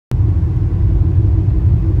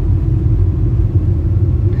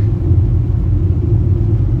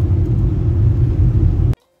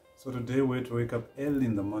wake up early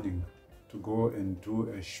in the morning to go and do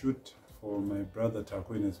a shoot for my brother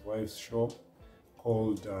Taco and his wife's show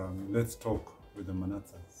called Let's Talk with the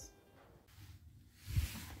Manatsas.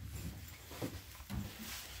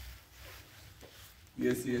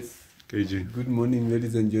 Yes, yes. KG. Good morning,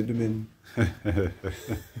 ladies and gentlemen.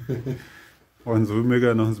 Once we make an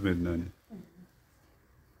announcement, Nani.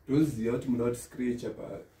 Those are out not scratch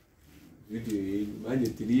about video in Manya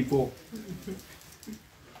Tilipo.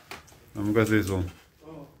 I'm going to say so.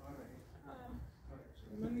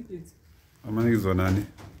 How many is on Nani?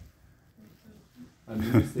 I'm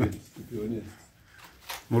innocent, to be honest.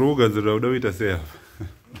 Muruga zirauda wita say.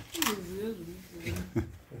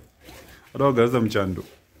 Adogaza mchando.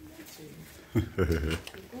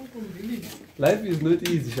 Life is not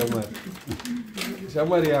easy, Shamar.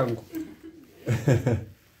 Shamar yangu.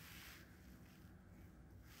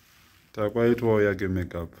 Takwaitwa yake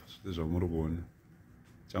makeup zvamurikuona.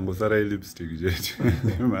 Changosara lipstick jet.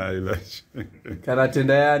 My eyelash. Kana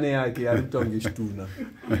Tendai yake arikutongeshtuna.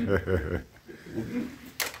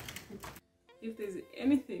 If there's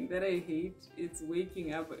anything that I hate, it's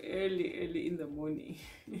waking up early in the morning.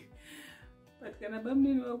 But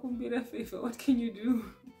what can you do?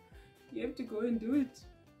 You have to go and do it.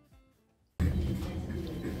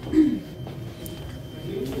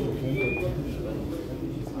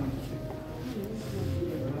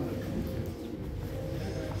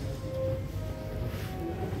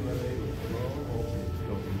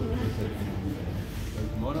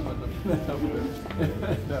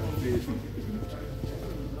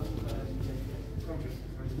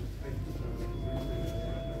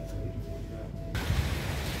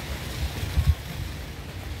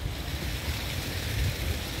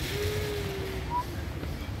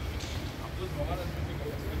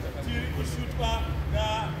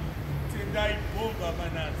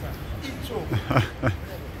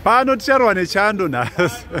 Pano ticharwa nechando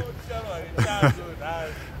nhasi.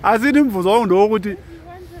 Asi ndimubvunzo wangu ndowokuti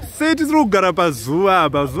sei tisiri kugara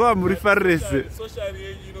pazuva muri farese.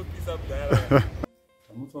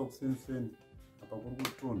 Tamutswa kusenseni apa kuri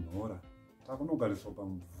kutonhora. Takunogariswa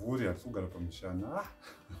pamvuri hatisi kugara pamushana.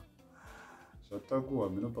 Zvatakuhwa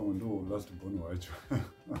mino pamwe ndo last born wacho.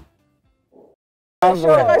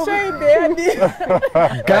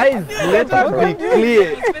 Guys, let us be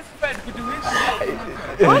clear.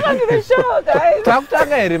 Welcome to the show, guys.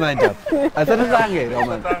 Tanga here, man. Asana tanga here,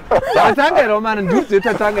 man. Tanga here, man. Do it,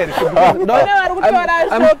 tanga here.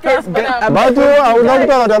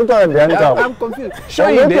 I'm confused.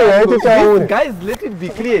 Showing them. Guys, let it be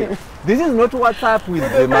clear. This is not what's up with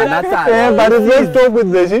the Manatsas. Yeah, but let's talk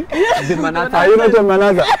with the Manatsas. Are you not a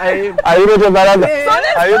Manatsas? Are you not a Manatsas?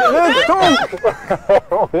 Let's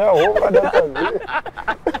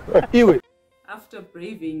talk. After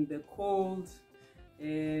braving the cold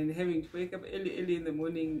and having to wake up early in the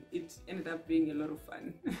morning, it ended up being a lot of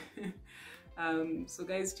fun. So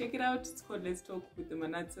guys, check it out. It's called Let's Talk with the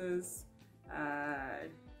Manatsas.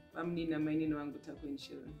 The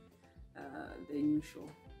new show.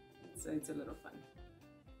 So it's a lot of fun.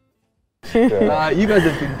 You guys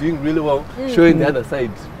have been doing really well, showing the other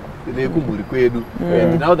side.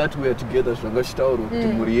 And now that we are together,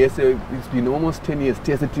 it's been almost 10 years.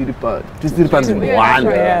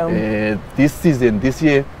 This season, this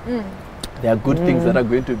year, there are good things that are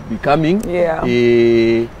going to be coming. Yeah.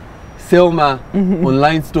 Selmor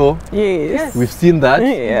online store. Yes. We've seen that.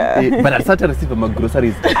 Yeah. But I started receiving my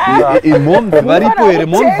groceries. Moms, very poor.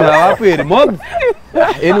 Moms.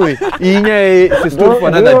 Anyway, it's a story for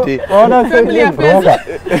another day.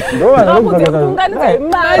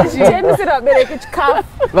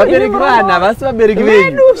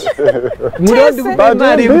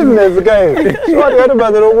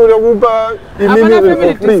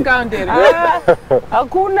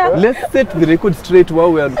 Let's set the record straight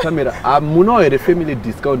while we are on camera. Muno a family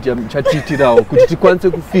discount chatitirawo kuti tikwanise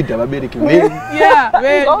kufeed ababereki venyu. Yeah,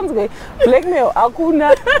 blackmail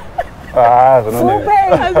akuna. Full pay.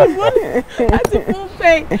 That's a full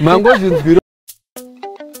pay. Mango zvinzwiro.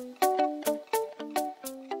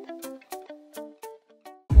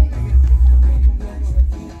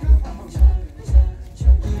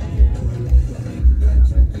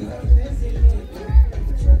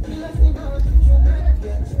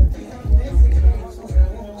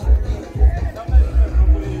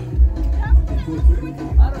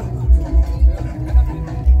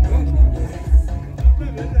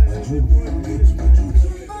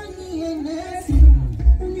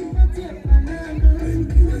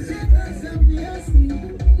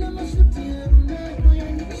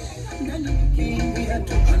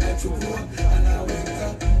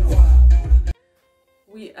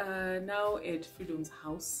 We are now at Freedom's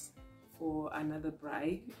house for another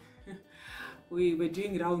braai. We were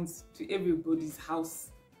doing rounds to everybody's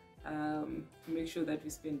house to make sure that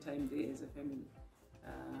we spend time there as a family.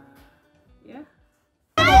 Yeah.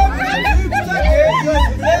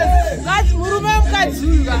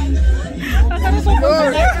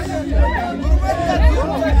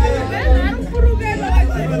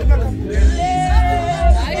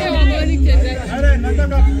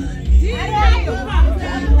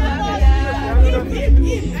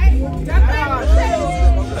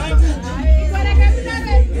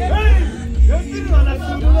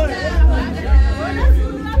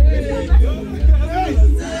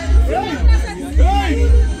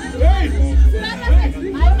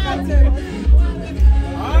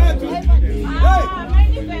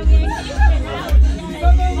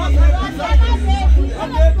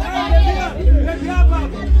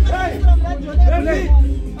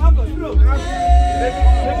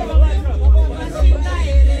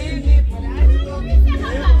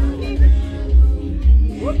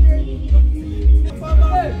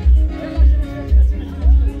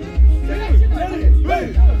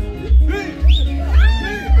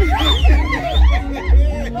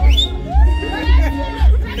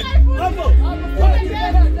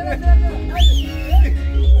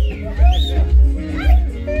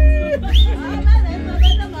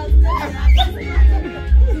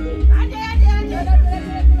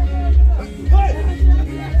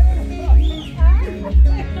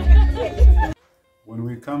 When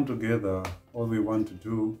we come together, all we want to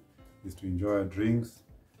do is to enjoy our drinks,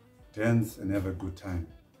 dance, and have a good time.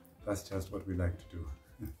 That's just what we like to do.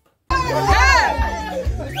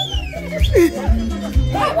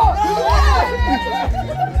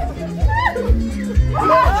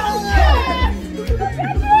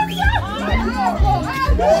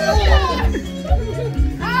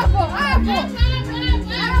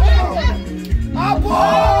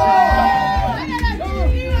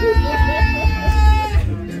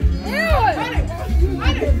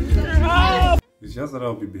 It's just that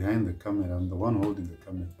I'll be behind the camera. I'm the one holding the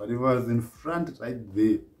camera. But if I was in front right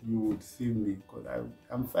there, you would see me because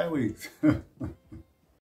I'm 5 weeks.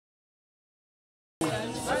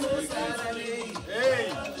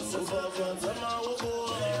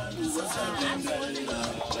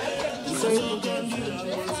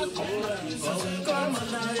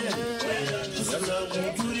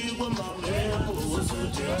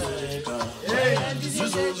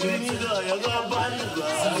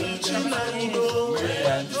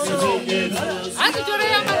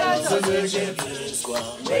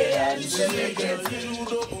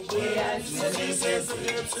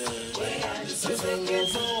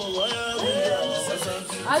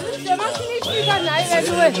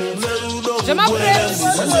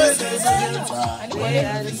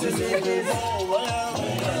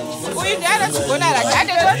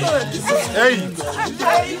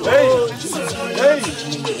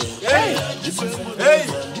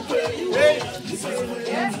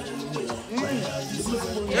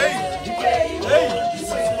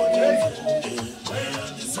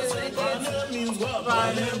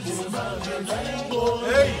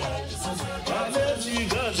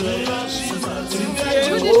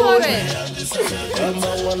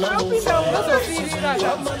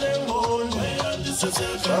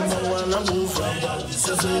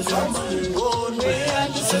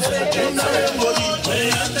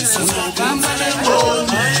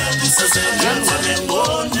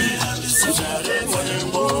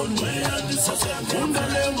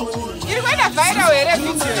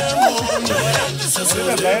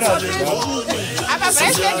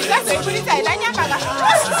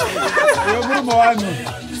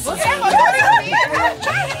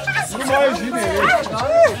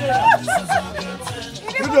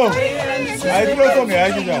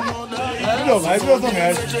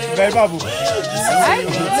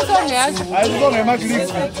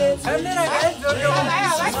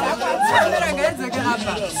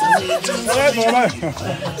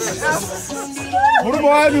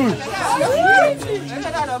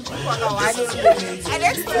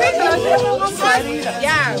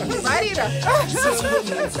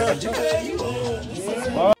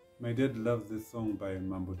 My dad loves this song by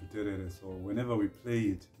Mambo Tuterere, so whenever we play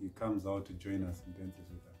it, he comes out to join us and dances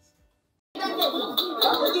with us.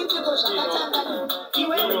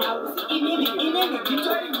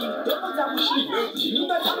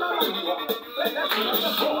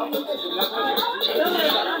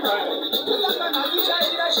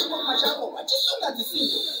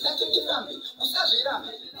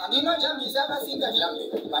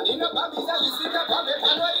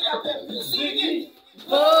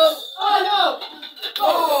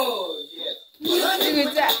 Oh, yes.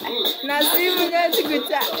 Nasibu,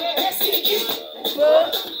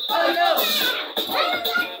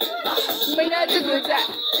 Munyatiguta,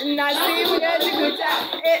 Nasi Munyatiguta.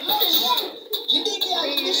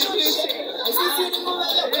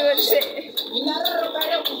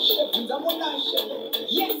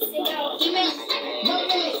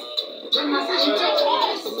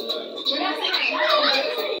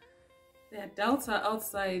 The adults are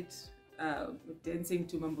outside dancing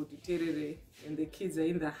to Mambo Tuterere, and the kids are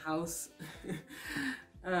in the house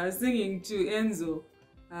singing to Enzo.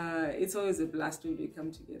 It's always a blast when we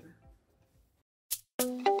come together.